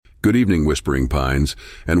Good evening, Whispering Pines,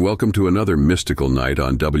 and welcome to another mystical night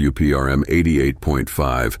on WPRM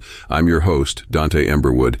 88.5. I'm your host, Dante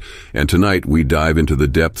Emberwood, and tonight we dive into the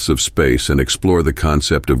depths of space and explore the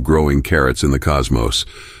concept of growing carrots in the cosmos.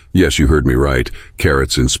 Yes, you heard me right,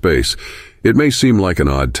 carrots in space. It may seem like an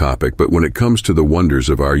odd topic, but when it comes to the wonders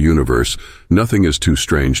of our universe, nothing is too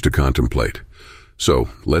strange to contemplate. So,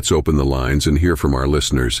 let's open the lines and hear from our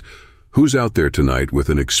listeners. Who's out there tonight with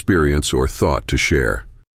an experience or thought to share?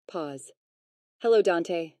 Pause. Hello,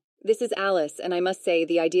 Dante. This is Alice, and I must say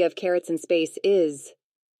the idea of carrots in space is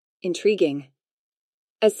intriguing.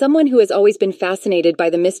 As someone who has always been fascinated by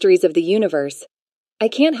the mysteries of the universe, I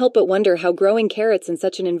can't help but wonder how growing carrots in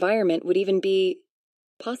such an environment would even be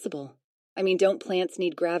possible. I mean, don't plants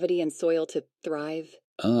need gravity and soil to thrive?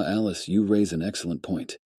 Alice, you raise an excellent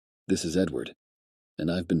point. This is Edward,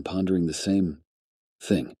 and I've been pondering the same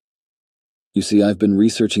thing. You see, I've been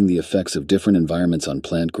researching the effects of different environments on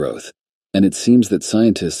plant growth, and it seems that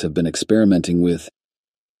scientists have been experimenting with,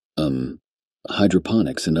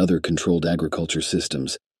 hydroponics and other controlled agriculture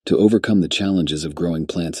systems to overcome the challenges of growing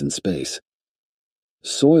plants in space.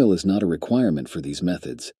 Soil is not a requirement for these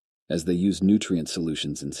methods, as they use nutrient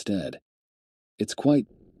solutions instead. It's quite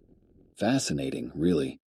fascinating,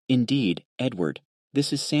 really. Indeed, Edward.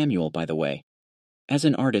 This is Samuel, by the way. As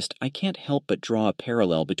an artist, I can't help but draw a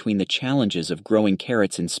parallel between the challenges of growing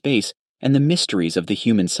carrots in space and the mysteries of the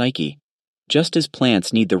human psyche. Just as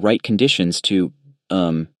plants need the right conditions to,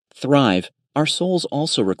 thrive, our souls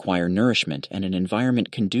also require nourishment and an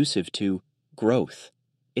environment conducive to growth.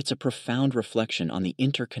 It's a profound reflection on the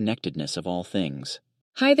interconnectedness of all things.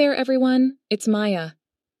 Hi there, everyone. It's Maya.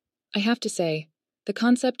 I have to say, the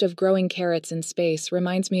concept of growing carrots in space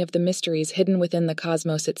reminds me of the mysteries hidden within the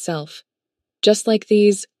cosmos itself. Just like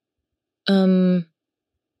these,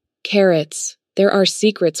 carrots, there are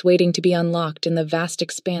secrets waiting to be unlocked in the vast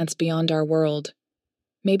expanse beyond our world.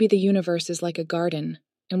 Maybe the universe is like a garden,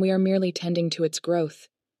 and we are merely tending to its growth,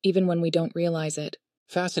 even when we don't realize it.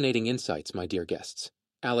 Fascinating insights, my dear guests.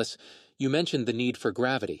 Alice, you mentioned the need for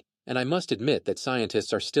gravity, and I must admit that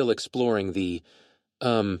scientists are still exploring the,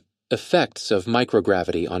 effects of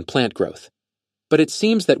microgravity on plant growth. But it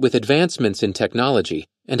seems that with advancements in technology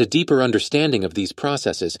and a deeper understanding of these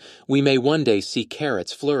processes, we may one day see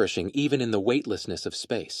carrots flourishing even in the weightlessness of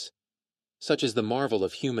space. Such is the marvel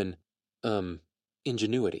of human,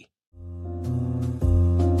 ingenuity.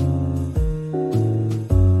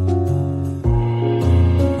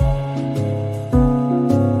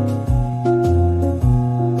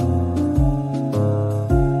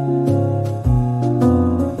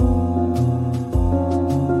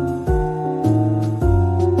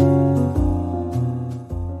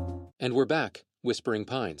 And we're back, Whispering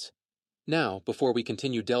Pines. Now, before we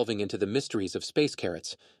continue delving into the mysteries of space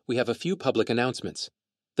carrots, we have a few public announcements.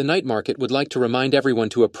 The night market would like to remind everyone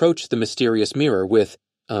to approach the mysterious mirror with,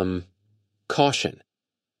 caution.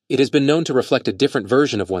 It has been known to reflect a different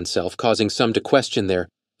version of oneself, causing some to question their,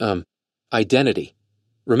 identity.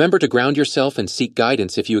 Remember to ground yourself and seek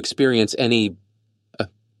guidance if you experience any,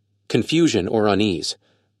 confusion or unease.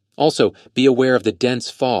 Also, be aware of the dense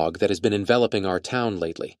fog that has been enveloping our town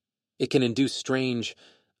lately. It can induce strange,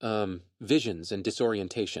 visions and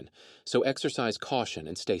disorientation, so exercise caution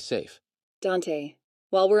and stay safe. Dante,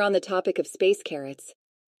 while we're on the topic of space carrots,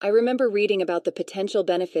 I remember reading about the potential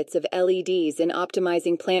benefits of LEDs in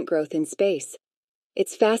optimizing plant growth in space.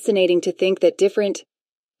 It's fascinating to think that different,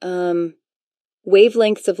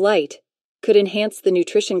 wavelengths of light could enhance the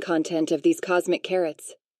nutrition content of these cosmic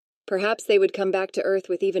carrots. Perhaps they would come back to Earth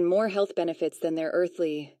with even more health benefits than their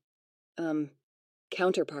earthly,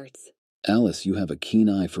 counterparts. Alice, you have a keen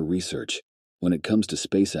eye for research. When it comes to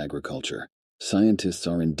space agriculture, scientists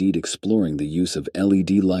are indeed exploring the use of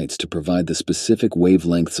LED lights to provide the specific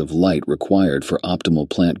wavelengths of light required for optimal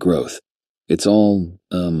plant growth. It's all,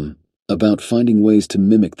 about finding ways to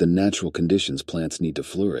mimic the natural conditions plants need to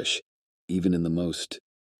flourish, even in the most,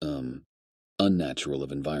 unnatural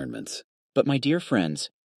of environments. But my dear friends,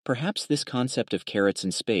 perhaps this concept of carrots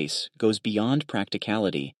in space goes beyond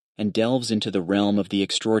practicality and delves into the realm of the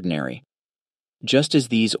extraordinary. Just as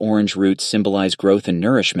these orange roots symbolize growth and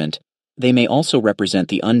nourishment, they may also represent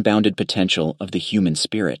the unbounded potential of the human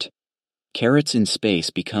spirit. Carrots in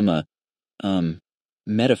space become a,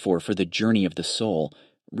 metaphor for the journey of the soul,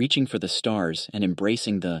 reaching for the stars and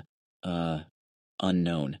embracing the,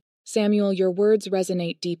 unknown. Samuel, your words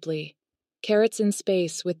resonate deeply. Carrots in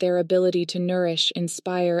space, with their ability to nourish,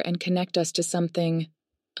 inspire, and connect us to something,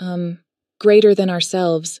 greater than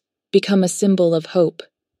ourselves, become a symbol of hope.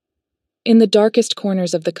 In the darkest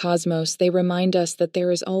corners of the cosmos, they remind us that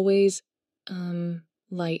there is always,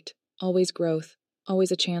 light, always growth,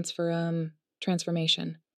 always a chance for,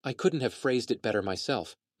 transformation. I couldn't have phrased it better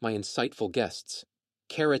myself, my insightful guests.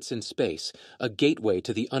 Carrots in space, a gateway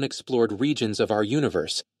to the unexplored regions of our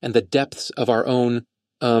universe and the depths of our own,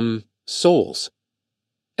 souls.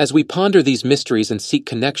 As we ponder these mysteries and seek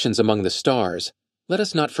connections among the stars, let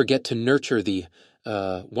us not forget to nurture the,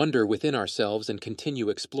 wonder within ourselves and continue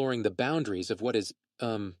exploring the boundaries of what is,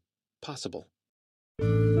 possible.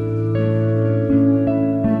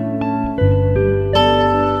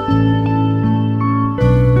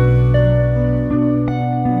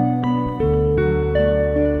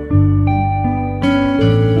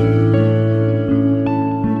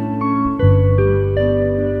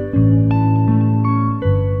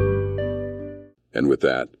 And with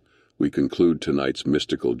that, we conclude tonight's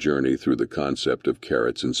mystical journey through the concept of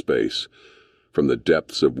carrots in space. From the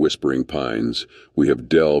depths of whispering pines, we have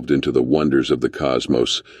delved into the wonders of the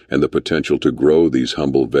cosmos and the potential to grow these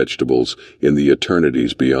humble vegetables in the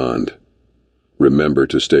eternities beyond. Remember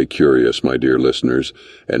to stay curious, my dear listeners,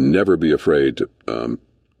 and never be afraid to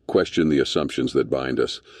question the assumptions that bind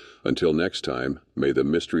us. Until next time, may the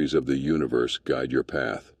mysteries of the universe guide your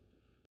path.